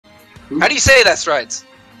How do you say that, Strides?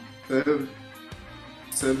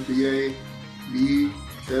 Sabayee.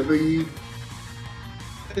 Sabayee.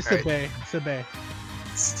 It's Sabayee.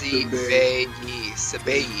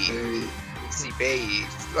 Sabayee. Sabayee.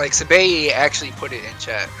 Like Sabayee actually put it in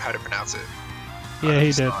chat how to pronounce it. Yeah,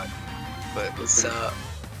 he did. But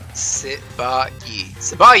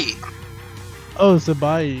Sabayee. Oh,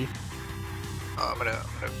 Sabayee. I'm gonna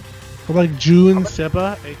like June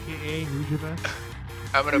Seba, aka Nujaba.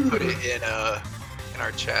 I'm gonna put it in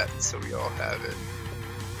our chat so we all have it.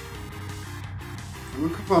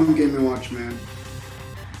 Look up on Game and Watch, man.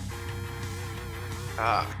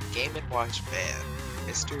 Game and Watch, man.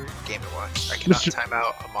 Mr. Game and Watch. I cannot time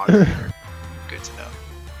out a moderator. Good to know.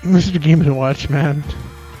 Mr. Game and Watch, man.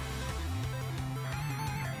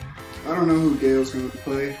 I don't know who Gayo's gonna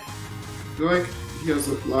play. I feel like he has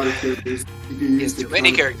a lot of characters. He has too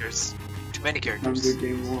many characters. Too many characters. Good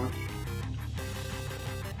Game and Watch.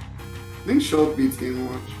 I think Shulk beats Game and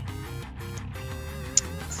Watch.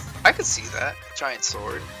 I could see that. Giant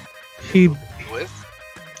sword.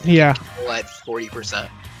 Yeah. At 40%.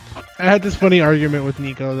 I had this funny argument with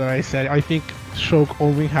Nico that I said I think Shulk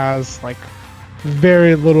only has like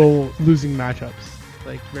very little losing matchups.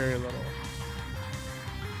 Like very little.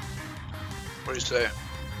 What do you say?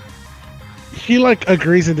 He like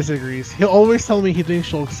agrees and disagrees. He'll always tell me he thinks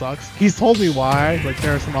Shulk sucks. He's told me why. Like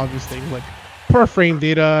there are some obvious things like poor frame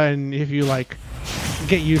data, and if you like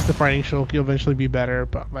get used to fighting Shulk, you'll eventually be better.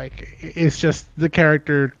 But like it's just the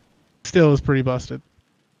character still is pretty busted.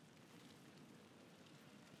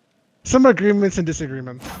 Some agreements and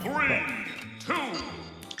disagreements. 3, 2, 1.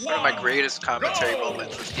 One of my greatest commentary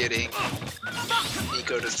moments was getting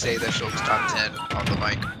Nico to say that Shulk's top 10 on the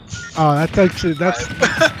mic. Oh, that's actually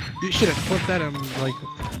you should have flipped that and like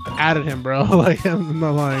added him, bro. Like I'm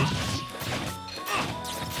not lying.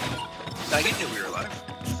 Nah, you knew we were live.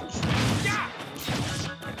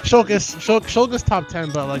 Shulk is top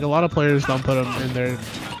 10, but like a lot of players don't put him in there.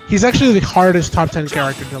 He's actually the hardest top 10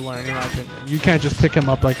 character to learn, in my opinion. You can't just pick him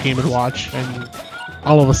up like Game and Watch and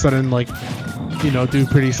all of a sudden like, you know, do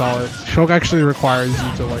pretty solid. Shulk actually requires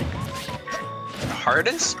you to like. The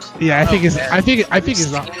hardest? Yeah, I think it's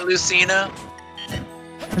Lucina.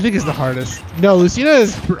 I think it's the hardest. No, Lucina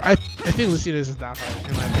is. I think Lucina isn't that hard,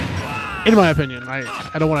 in my opinion. In my opinion, I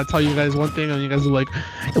don't want to tell you guys one thing and you guys are like,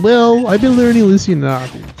 well, I've been learning Lucina.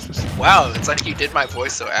 It's just... Wow, it's like you did my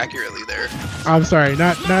voice so accurately there. I'm sorry,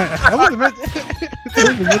 not. I wasn't meant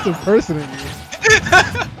to impersonate you.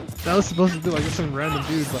 That was supposed to be like some random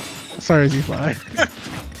dude, but sorry, Z-Fly.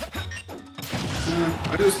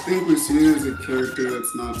 I just think Lucina is a character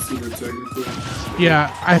that's not super technical.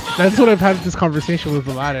 Yeah, that's what I've had this conversation with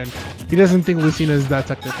Aladdin. He doesn't think Lucina is that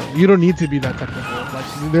technical. You don't need to be that technical. Like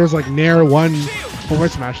there's like Nair 1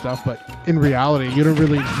 forward smash stuff, but in reality, you don't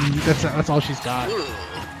really. That's all she's got. I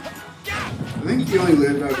think he only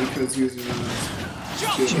lived out because he was in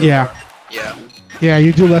Yeah. Yeah. Yeah,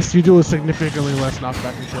 you do significantly less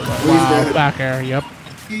knockback until that. Wow, back air, yep.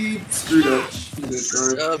 He screwed up.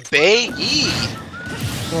 Sabayee.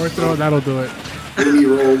 Forward throw, that'll do it. Then he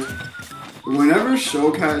rolled. Whenever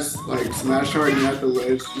Shulk has like smash hard and at the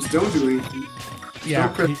ledge, just don't do anything. Yeah.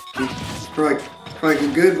 For like a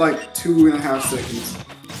good like 2.5 seconds.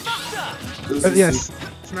 Yes.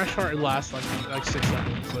 Smash hard lasts like 6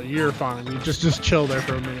 seconds, so you're fine. You just chill there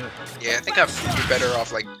for a minute. Yeah, I think you're better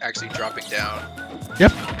off like actually dropping down.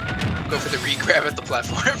 Yep. Go for the re-grab at the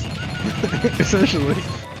platform. Essentially.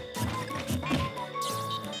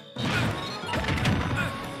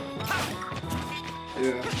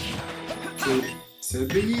 Yeah. So,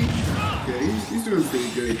 Sabayee? Yeah, he's doing pretty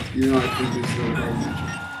good. You know, I think he's really hard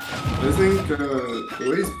matchup. I think the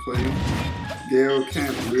way he's playing, Gayo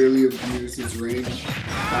can't really abuse his range.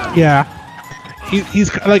 Yeah. He's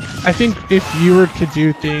like, I think if you were to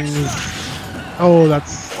do things... Oh,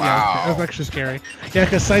 that's... Wow. Yeah, that's actually scary. Yeah,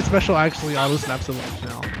 because side special actually auto-snaps a lot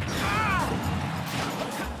now.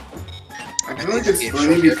 I feel like it's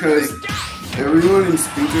funny because everyone in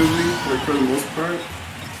Speaker League, like for the most part,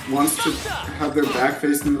 wants to have their back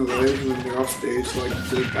facing the ledge when they're off stage, like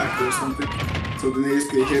to the back or something. So then they just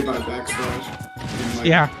get hit by backslash and like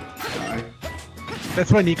yeah. die.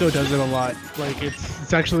 That's why Nico does it a lot. Like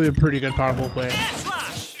it's actually a pretty good powerful play.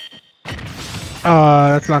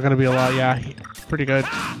 That's not gonna be a lot. Yeah, pretty good.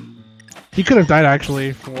 He could have died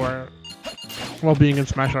actually while being in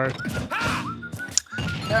Smash Art.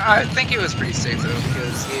 I think it was pretty safe though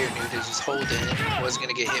because Gayo knew to just hold in, wasn't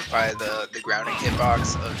gonna get hit by the grounding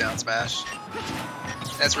hitbox of down smash.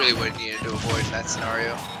 That's really what he needed to avoid in that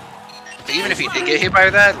scenario. But even if he did get hit by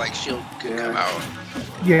that, like shield could come out.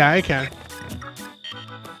 Yeah, I can.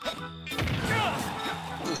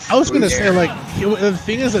 I was gonna say, like, the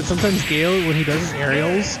thing is that sometimes Gayo, when he does his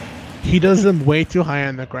aerials, he does them way too high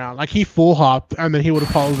on the ground. Like, he full hopped, and then he would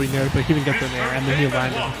have probably naired, but he didn't get the nair, and then he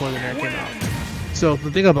landed before the nair came out. So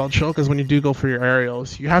the thing about choke is when you do go for your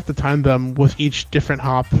aerials, you have to time them with each different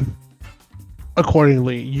hop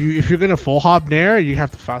accordingly. If you're gonna full hop nair, you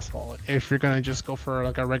have to fast fall it. If you're gonna just go for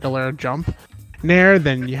like a regular jump nair,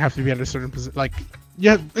 then you have to be at a certain position. Like,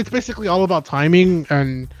 yeah, it's basically all about timing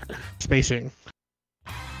and spacing.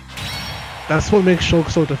 That's what makes choke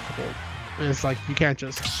so difficult. It's like you can't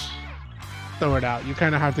just throw it out. You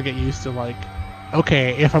kind of have to get used to, like,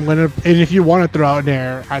 okay, if I'm gonna, and if you want to throw out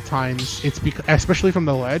nair at times, it's because, especially from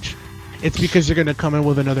the ledge, it's because you're gonna come in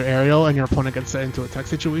with another aerial and your opponent gets set into a tech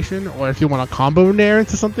situation. Or if you want to combo nair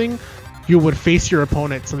into something, you would face your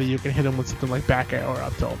opponent so that you can hit him with something like back air or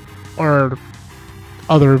up tilt or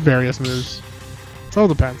other various moves. So it all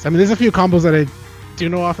depends. I mean, there's a few combos that I do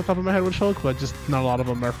know off the top of my head with choke, but just not a lot of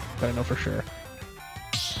them are that I know for sure.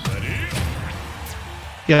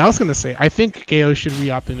 Yeah, I was gonna say, I think Gayo should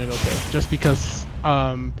re-opt in it okay, just because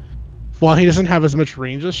while he doesn't have as much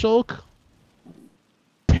range as Shulk,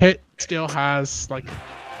 Pit still has like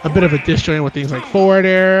a bit of a disjoint with things like forward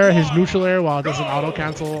air, his neutral air, while it doesn't auto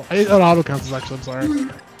cancel. It auto cancels actually. I'm sorry.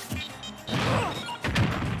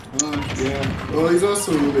 Yeah. Well, he's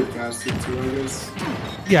also a little bit faster too, I guess.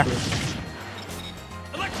 Yeah.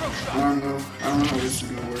 I don't know how this is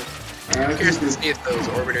gonna work. I'm curious to see if those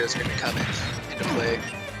orbiters are gonna come into play.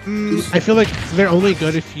 I feel like they're only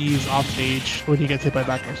good if he's off stage when he gets hit by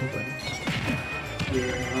back or something.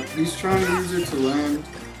 Yeah, he's trying to use it to land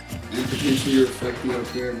and potentially affect me up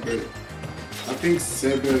there, but I think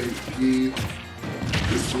Sabayee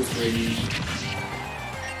is just waiting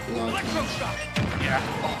a lot of time. Yeah.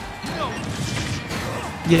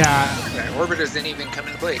 Okay, orbiters didn't even come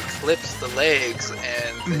into play. It clips the legs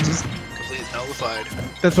and it just completely nullified.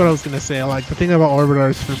 That's what I was gonna say. Like, the thing about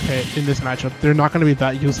orbiters for Pit in this matchup, they're not gonna be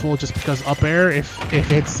that useful just because up air, if it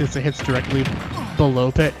hits directly below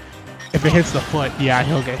Pit. If it hits the foot, yeah,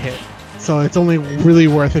 he'll get hit. So it's only really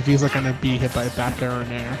worth if he's like gonna be hit by back air or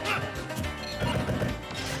nair.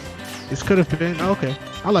 This could have been okay.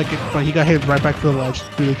 I like it, but he got hit right back to the ledge.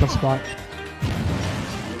 Really tough spot.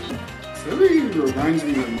 Sabayee reminds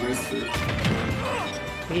me of Meister.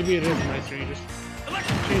 Maybe it is Meister. You just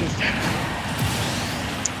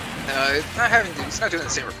No, it's not doing the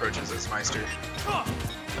same approaches as Meister.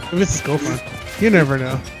 Maybe it's go front. You never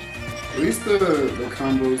know. At least the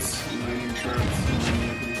combos and landing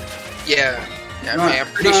traps. Yeah, I mean, I'm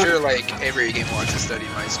pretty sure like every Game Watch has studied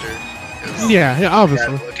Meister. Yeah,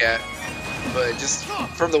 obviously. To look at, but just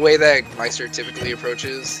from the way that Meister typically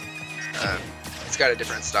approaches, it's got a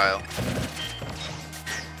different style.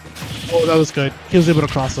 Oh, that was good. He was able to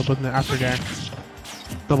cross up with the after dash.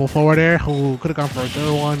 Double forward air. Oh, could have gone for a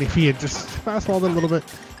third one if he had just fastballed it a little bit.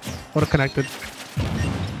 Would have connected.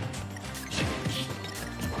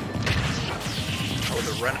 Oh,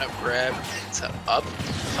 the run up grab to up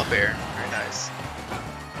air. Very nice.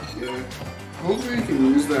 Yeah. Hopefully you can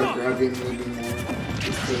use that grab game a little bit more.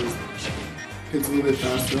 Just because hits a little bit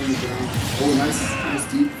faster on the ground. Oh,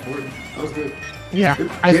 nice deep forward. That was good. Yeah.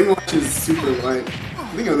 Game Watch is super light.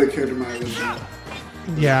 I think other character might have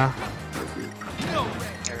been. Yeah.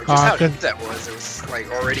 Just how deep that was, it was like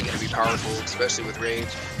already going to be powerful, especially with rage.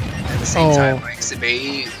 At the same time, like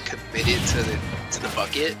Sabayee committed to the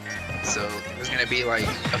bucket, so there's going to be like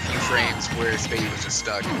a few frames where Sabayee was just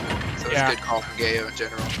stuck. So it's a good call from Gayo in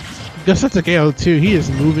general. Just at the Gayo too, he is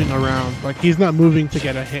moving around. Like, he's not moving to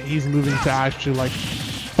get a hit, he's moving to actually like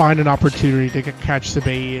find an opportunity to catch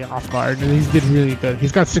Sabayee off guard, and he's did really good.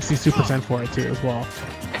 He's got 62% for it too as well.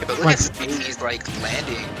 Yeah, but look at Sabayee, he's like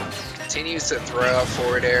landing, continues to throw out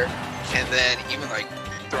forward air, and then even like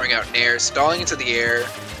throwing out nair, stalling into the air,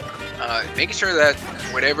 making sure that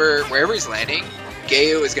wherever he's landing,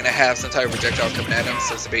 Gayo is gonna have some type of projectile coming at him,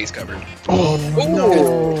 so Sabayee's covered. Oh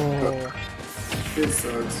no! It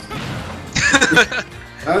sucks.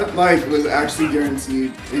 That like was actually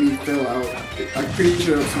guaranteed, and he fell out. I'm pretty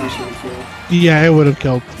sure that's not sure killed. Yeah, it would have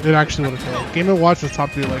killed. It actually would have killed. Game & Watch was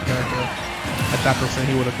top 3 like character. At that percent,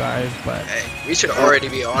 he would have died. But hey, we should already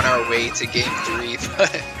be on our way to Game 3.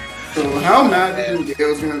 But so how mad do you think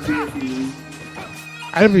Gayo's gonna be if he loses?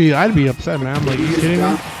 I'd be upset, man. I'm like, you kidding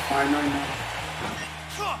me?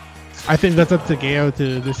 I think that's up to Gayo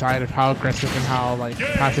to decide of how aggressive and how like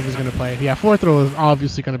passive he's gonna play. Yeah, forward throw is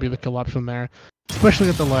obviously gonna be the kill option there, especially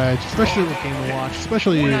at the ledge, especially with Game & Watch,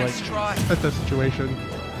 especially like at that situation.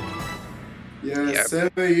 Yeah,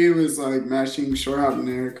 Sabayee was like mashing short hop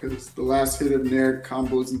nair because the last hit of nair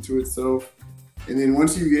combos into itself, and then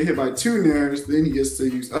once you get hit by 2 nairs, then he gets to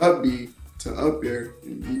use up B to up air,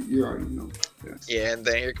 and you already know. Yeah. Yeah, and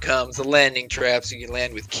then here comes the landing trap. So you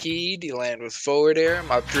land with keyed, you land with forward air.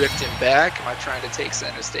 Am I drifting back? Am I trying to take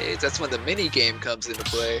center stage? That's when the mini game comes into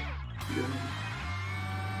play. Yeah.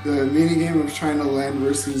 The mini game of trying to land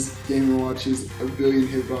versus Game & Watch's a billion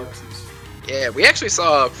hitboxes. Yeah, we actually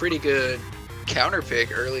saw a pretty good counter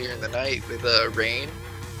pick earlier in the night with Rain.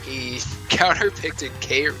 He counter picked in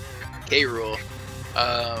K rule,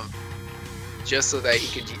 just so that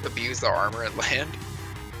he could abuse the armor and land.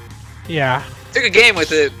 Yeah. Took a game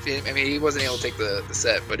with it. I mean, he wasn't able to take the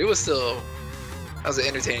set, but it was still, that was an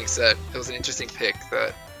entertaining set. It was an interesting pick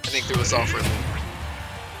that I think threw us off for a little.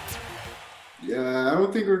 Yeah, I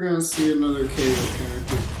don't think we're gonna see another KO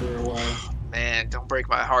character for a while. Man, don't break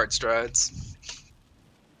my heart, Strides.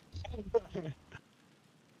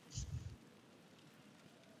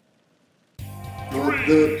 Well,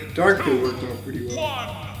 the Dark Pit worked out pretty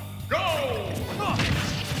well.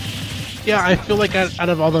 Yeah, I feel like out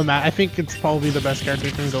of all the I think it's probably the best character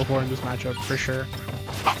you can go for in this matchup, for sure.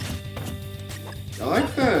 I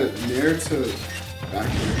like that Nair to back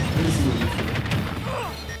there.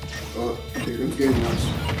 Oh, here comes Game Watch.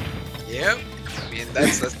 Yep. I mean,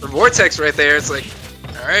 that's the vortex right there. It's like,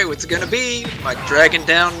 all right, what's it gonna be? Am I dragging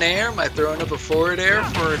down Nair? Am I throwing up a forward air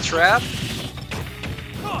for a trap?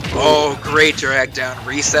 Oh, great drag down,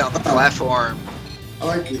 reset on the platform. I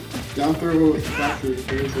like it. Down throw, back throw,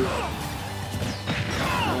 very good.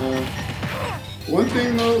 One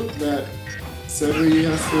thing though that Sabayee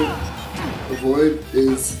has to avoid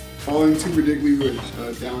is falling too predictably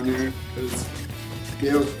with down air, because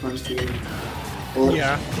Gayo punched it.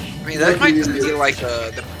 Yeah. I mean, that might just be like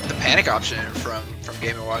the panic option from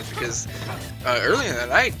Game & Watch, because earlier in the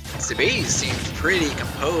night, Sabayee seemed pretty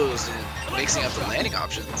composed and mixing up the landing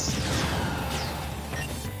options.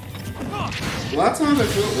 A lot of times I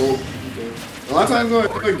feel, a lot of times though, I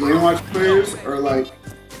feel like Game & Watch players are like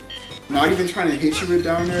not even trying to hit you with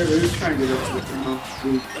down air, they're just trying to get up to the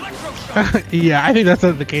ground. Yeah, I think that's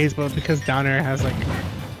not the case, but because down air has like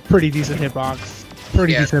pretty decent hitbox.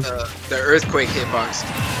 Pretty decent. The earthquake hitbox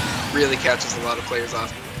really catches a lot of players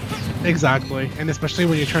off. Exactly, and especially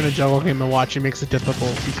when you're trying to juggle Game & Watch, it makes it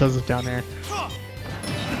difficult because of down air.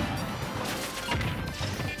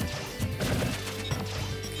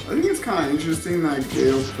 I think it's kind of interesting that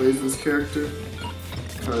Gayo plays this character,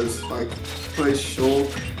 because like plays Shulk,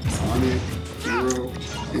 Sonic, Hero,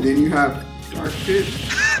 and then you have Dark Pit.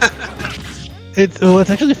 It's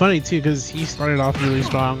actually funny too, because he started off really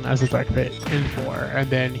strong as a Dark Pit in 4, and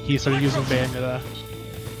then he started using Bayonetta.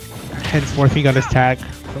 Henceforth, he got his tag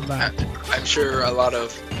from that. I'm sure a lot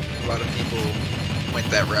of people went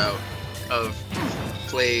that route of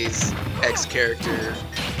plays X character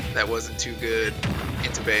that wasn't too good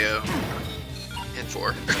into Bayo in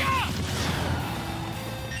 4.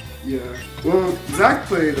 Yeah. Well, Zach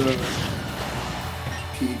played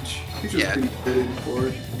Peach. Peach was pretty good in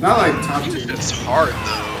 4. Not like top tier. It's hard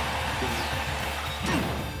though.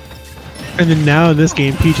 And then now in this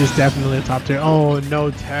game, Peach is definitely a top tier. Oh, no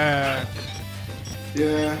tag.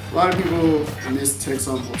 Yeah, a lot of people miss techs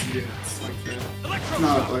on multi-hits like that. It's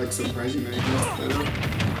not like surprising that he messed that up.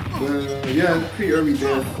 But yeah, pretty early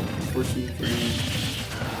death, unfortunately for him.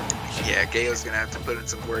 Yeah, Gayo's gonna have to put in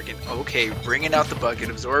some work. And okay, bringing out the bucket,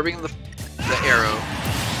 absorbing the arrow.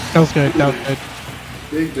 That was good. That was good.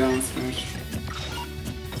 Big down smash.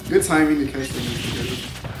 Good timing to catch the move together.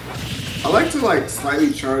 I like to like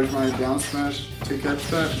slightly charge my down smash to catch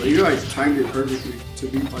that, but you like timed it perfectly to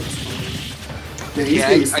beat like small. Yeah,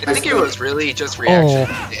 I think it was really just reaction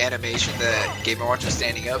to the animation that Game & Watch was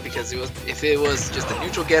standing up, because if it was just a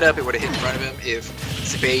neutral get up, it would have hit in front of him. If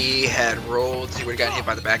Sabayee had rolled, he would have gotten hit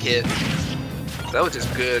by the back hit. So that was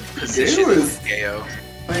just good position from Gayo.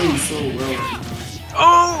 Playing so well.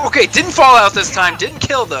 Oh, okay, didn't fall out this time, didn't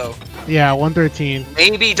kill though. Yeah, 113.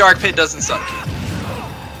 Maybe Dark Pit doesn't suck.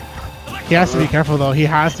 He has to be careful though. He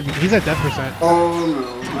has to be. He's at death %. Oh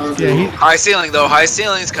no. Yeah, high ceiling though. High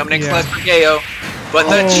ceiling's coming in clutch for Gayo. But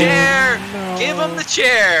the chair! No. Give him the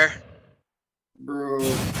chair! Bro,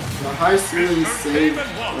 the high ceiling saved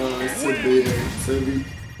Sabayee,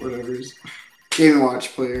 whatever's. Game &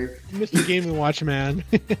 Watch player. Mr. Game & Watch man.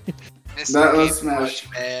 That up smash.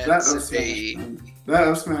 That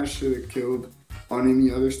up smash should have killed on any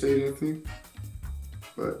other stage, I think.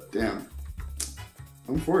 But damn.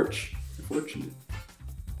 Unfortunate.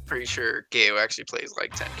 Pretty sure Gayo actually plays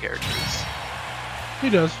like 10 characters. He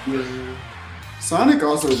does. Yeah. Sonic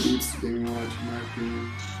also beats Game & Watch in my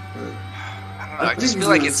opinion. But I don't know, I just feel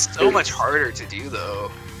like it's so much harder to do though.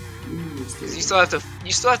 Because you still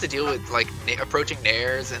have to deal with like approaching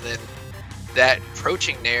nairs, and then that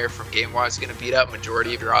approaching Nair from Game Watch is going to beat out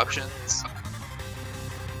majority of your options.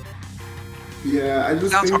 Yeah, I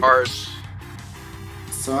just Sounds think hard.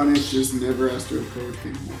 Sonic just never has to approach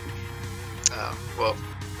Game Watch. Well,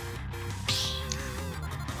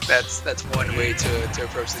 that's one way to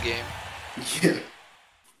approach the game. Yeah.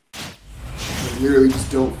 I literally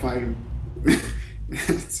just don't fight him.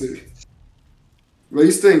 That's it. But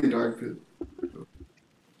he's staying Dark Pit.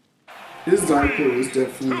 His Dark Pit was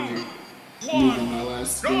definitely moving my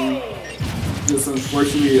last game. Just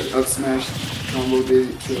unfortunately, up smash combo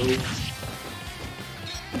didn't kill.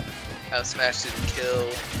 Out smash didn't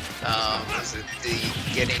kill. Was it the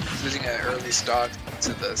losing an early stock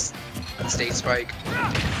to the state spike?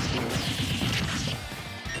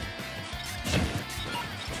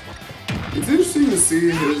 It's interesting to see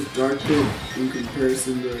his Dark Pit in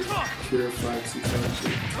comparison to Kira Flax's Dark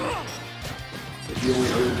Pit. It's the only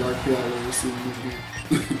other Dark Pit I've ever seen in this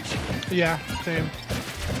game. Yeah, same.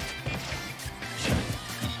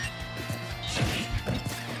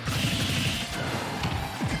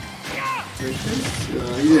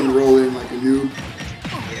 He didn't roll in like a noob.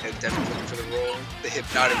 Yeah, definitely looking for the roll. The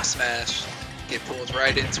hypnotic smash. Get pulled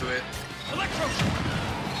right into it.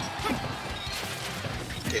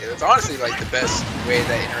 Okay, that's honestly like the best way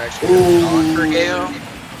that interaction goes on for Gayo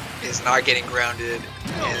is not getting grounded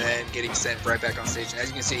and then getting sent right back on stage. And as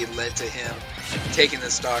you can see, it led to him taking the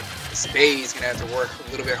stock. Sabayee is gonna have to work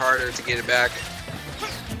a little bit harder to get it back.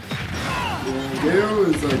 Yeah, Gayo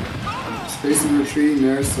is like spacing retreating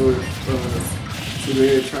there, so if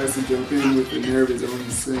Sabayee tries to jump in with a nair of his own,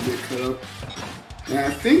 he's gonna get cut up. And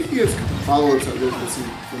I think he has follow-ups at low percent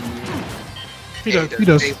from there. He does.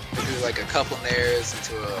 They do like a couple nairs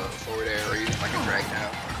into a forward air or even like a drag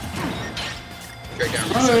down. Drag down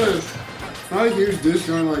reset. It's not a huge dish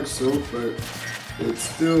run like Soap, but it's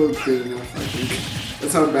still good enough, I think.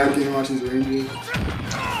 That's how bad Game Watch's range is.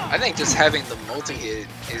 I think just having the multi-hit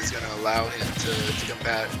is going to allow him to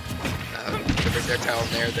combat the projectile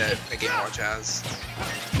in there that a Game Watch has.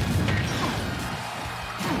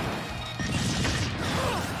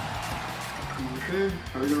 Okay,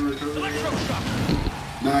 how are we gonna recover?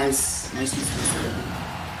 Nice. Nice.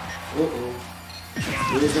 Uh-oh.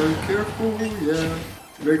 Really gotta be careful, yeah.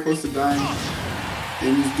 Very close to dying.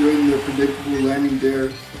 And he's doing the predictable landing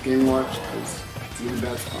dare Game Watch because it's in a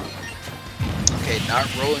bad spot. Okay, not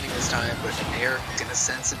rolling this time, but Nair gonna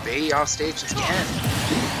send Sabayee off stage again.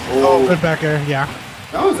 Oh, good back air, yeah.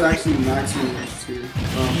 That was actually maximum range too.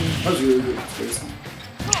 That was really good spacing.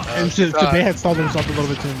 And Sabayee had stalled himself a little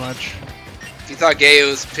bit too much. If you thought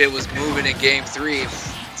Gayo's pit was moving in Game 3,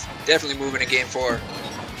 it's definitely moving in Game 4.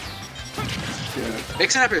 Yeah.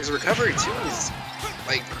 Mixing up his recovery too is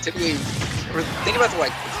like typically. Think about the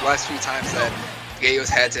last few times that Gayo's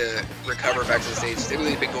had to recover back to the stage.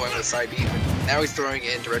 Typically, he's been going with side B. Now he's throwing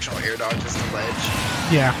in directional air dodges to ledge.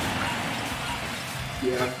 Yeah.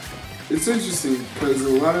 Yeah. It's interesting because a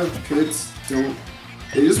lot of pits don't.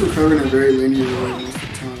 They just recover in a very linear way most of the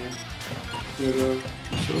time. But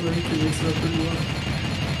show that he can mix it up pretty well.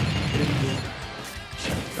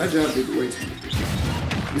 That jab did way too much.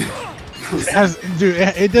 Dude,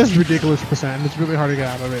 it does ridiculous percent, and it's really hard to get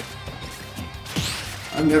out of it.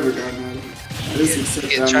 I've never gotten out of it. I just accept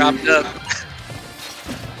Get that. chopped up.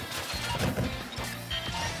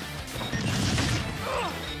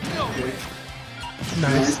 Okay.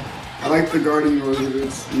 Nice. I like the guarding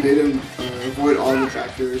moves. Made him avoid all the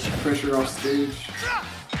factors, pressure off stage.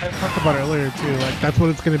 I talked about it earlier too, like that's what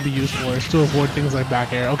it's going to be used for, is to avoid things like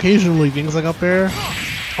back air. Occasionally things like up air,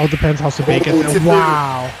 all depends how Sabayee gets it.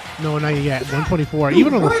 Wow! No, not yet. 124.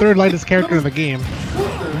 Even on the third lightest character in the game.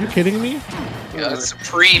 Are you kidding me? Yeah, that's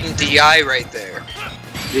supreme DI right there.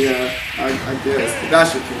 Yeah, I guess. That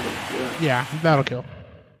should kill him. Yeah, that'll kill.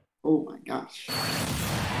 Oh my gosh.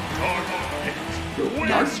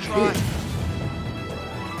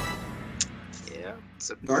 Yeah.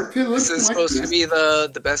 So Dark Pit looks this is like supposed to be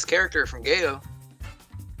the best character from Gayo.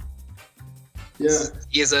 Yeah.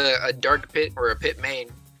 He is a Dark Pit or a Pit main.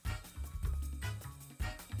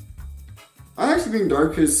 I actually think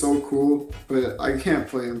Dark Pit is so cool, but I can't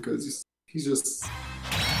play him because he's just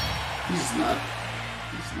not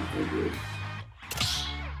that good.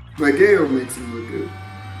 But Gayo makes him look good.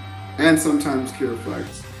 And sometimes Kira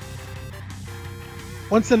Flex.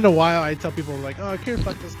 Once in a while, I tell people like, "Oh, Kira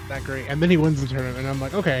Flex isn't that great," and then he wins the tournament, and I'm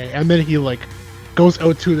like, "Okay." And then he like goes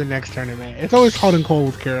 0-2 the next tournament. It's always hot and cold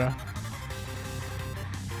with Kira.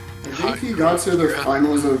 I think he got to the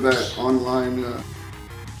finals of that online.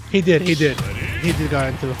 He did got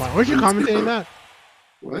into the final. Weren't you commentating that?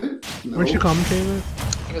 What? No. Weren't you commentating that?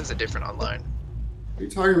 I think it was a different online. What are you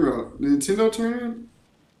talking about? The Nintendo tournament?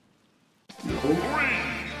 No. 3,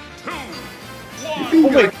 2, You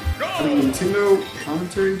 1, think wait. a Nintendo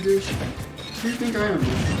commentary dish? Who do you think I am?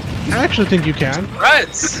 I actually think you can.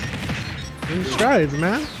 Reds! In strides,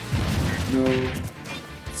 man. No.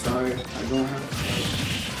 Sorry, I don't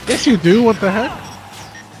have. Yes, you do. What the heck?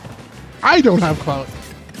 I don't have clout.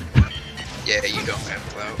 Yeah, you don't have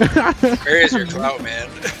clout. Where is your clout, man?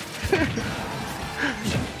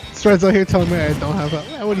 Strides out here telling me I don't have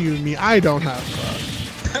clout. What do you mean? I don't have clout.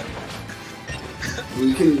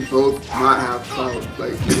 We can both not have clout.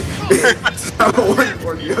 Like, it's not one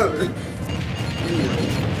or the other. Anyway.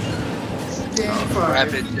 Game 5.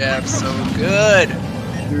 Rapid jab, so good.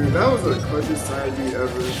 Dude, that was the clutchest side beat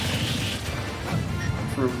ever.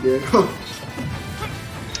 From Gayo.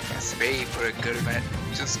 Sabayee put a good amount.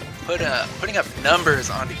 Just putting up numbers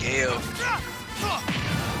onto Gayo.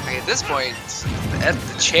 Like at this point,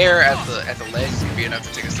 the chair at the ledge is gonna be enough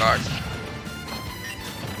to take a stock.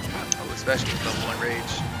 Oh, especially with level 1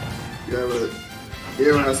 rage. Yeah, but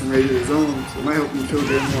Gayo has some rage of his own, so it might help him kill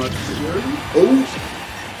Game Watch. Oh!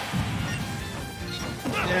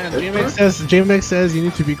 Yeah, JMX says you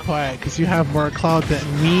need to be quiet because you have more clout than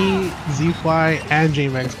me, Z-Fly, and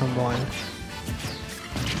JMX combined.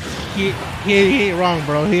 He ain't wrong,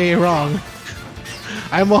 bro. He ain't wrong.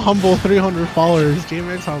 I'm a humble 300 followers.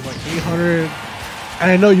 JMX has like 800,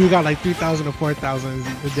 and I know you got like 3,000 to 4,000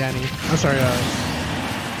 with Danny. I'm sorry,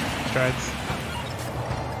 Strides.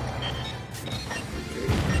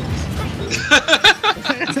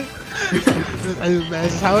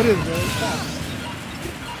 That's just how it is, bro.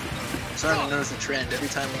 I'm starting to notice a trend. Every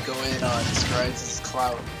time we go in on Strides'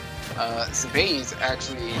 clout, Sabayee's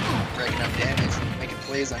actually racking up damage, making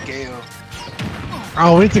plays on Gayo.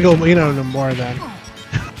 Oh, we need to go no more then.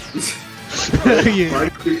 Yeah.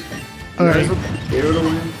 Alright. Gayo to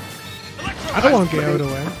win? I don't want Gayo to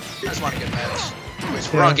win. I just want a good match. Which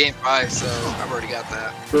we're on game 5, so I've already got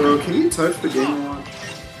that. Bro, can you touch the Game Watch?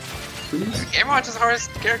 Please? Game Watch is the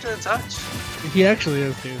hardest character to touch. He actually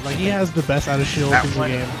is, dude. Like, he has the best out of shield That in the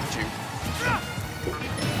one, game.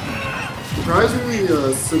 Surprisingly,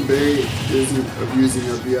 Sabayee isn't abusing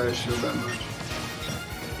a VI shield that much.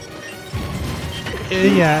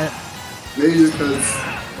 Yeah. Maybe just because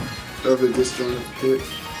of the disjointed pit.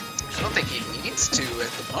 I don't think he needs to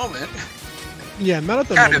at the moment. Yeah, not at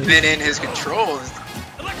the Kind of moment. been in his control.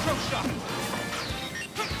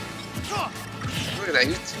 Look at that,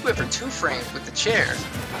 he went for 2 frames with the chair.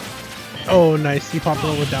 Oh, nice. He popped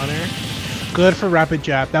one with down air. Good for rapid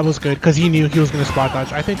jab. That was good because he knew he was going to spot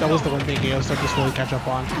dodge. I think that was the one thing Gayo started to slowly catch up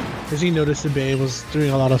on because he noticed Sabayee was doing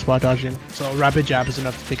a lot of spot dodging. So rapid jab is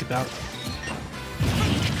enough to take it down.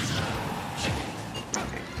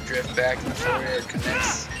 Okay, drift back in the forehead,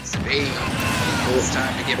 connects Sabayee. It's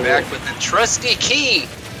time to get back with the trusty key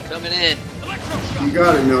coming in. You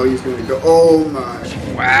gotta know he's gonna go. Oh my.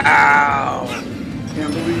 Wow.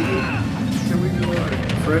 Can't believe it. Can't believe it. Like,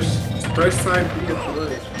 fresh side B at the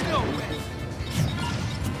leg.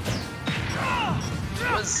 It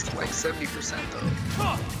was like 70% though.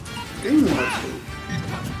 Game Watch.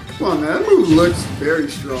 Come on, man. That move looks very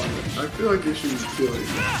strong. I feel like it should kill it.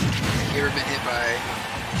 You ever been hit by...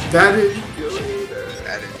 That didn't kill it.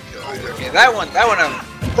 That didn't kill it. Okay, that one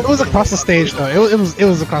It was across the stage though. It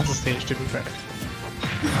was across the stage to be fair.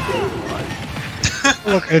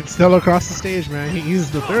 Look, it's still across the stage, man.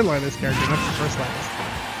 He's the third line of this character, not the first line.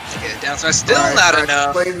 Get it down, so still Alright, not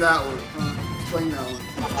enough. Explain that one. Explain that one.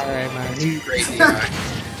 Alright, man. Great DI.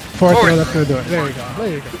 Fourth row, that's gonna do it. There you go. There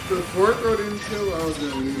you go. If the fourth row didn't kill, I was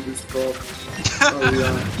gonna leave this call. Oh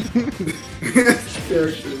yeah.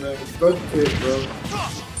 Character, man. Butt pit, bro.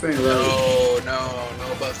 This ain't right.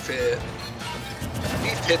 No buff pit.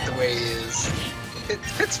 Leave Pit the way he is.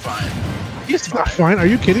 Pit's fine. He's not fine. Are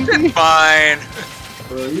you kidding me? Pit's fine.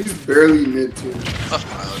 Bro, he's barely mid-tier.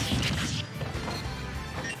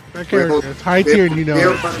 That character is high tier and you know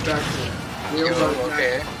Gayo it. brought it back there. Gayo brought it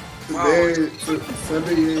back. Okay.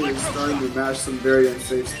 Sabayee is starting to match some very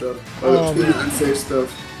unsafe stuff. Oh, man. Unsafe stuff.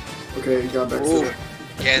 Okay, he got back Ooh. to it.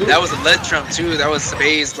 Yeah, that was a lead trump too. That was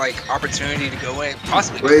Sabayee's like opportunity to go in,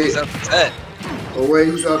 possibly close up the set. Oh wait,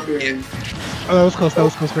 he's up there. Yeah. Oh, that was close. That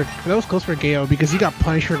was close for Gayo because he got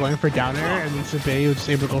punished for going for down air, and then Sabayee was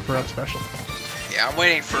able to go for up special. Yeah, I'm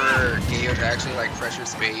waiting for Gayo to actually like pressure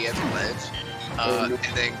Sabayee at the ledge,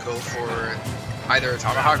 and then go for either a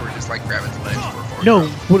tomahawk or just like grab at the ledge for a forward No,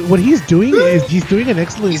 throw. what he's doing is he's doing an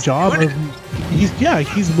excellent He's job doing of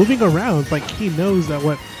he's moving around. Like he knows that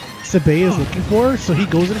what Sabayee is looking for, so he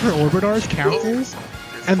goes in for orbitars, cancels,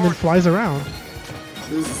 and then flies around.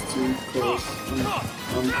 This is too close.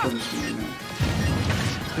 I'm punishing you now.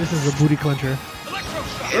 This is a booty clencher.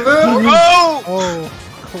 Oh!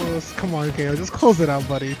 Oh, close. Come on, Gayo. Just close it out,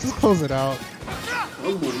 buddy. Just close it out.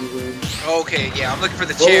 Come on, you win. Okay, yeah, I'm looking for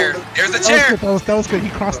the chair. There's the chair. That was good. He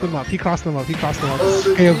crossed them up. Gayo,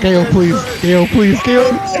 please. Gayo, please. Gayo.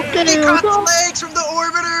 He caught the legs from the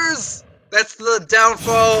orbiters. That's the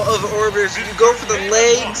downfall of orbiters. You go for the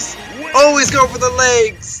legs. Always go for the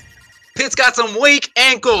legs. Pit's got some weak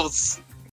ankles.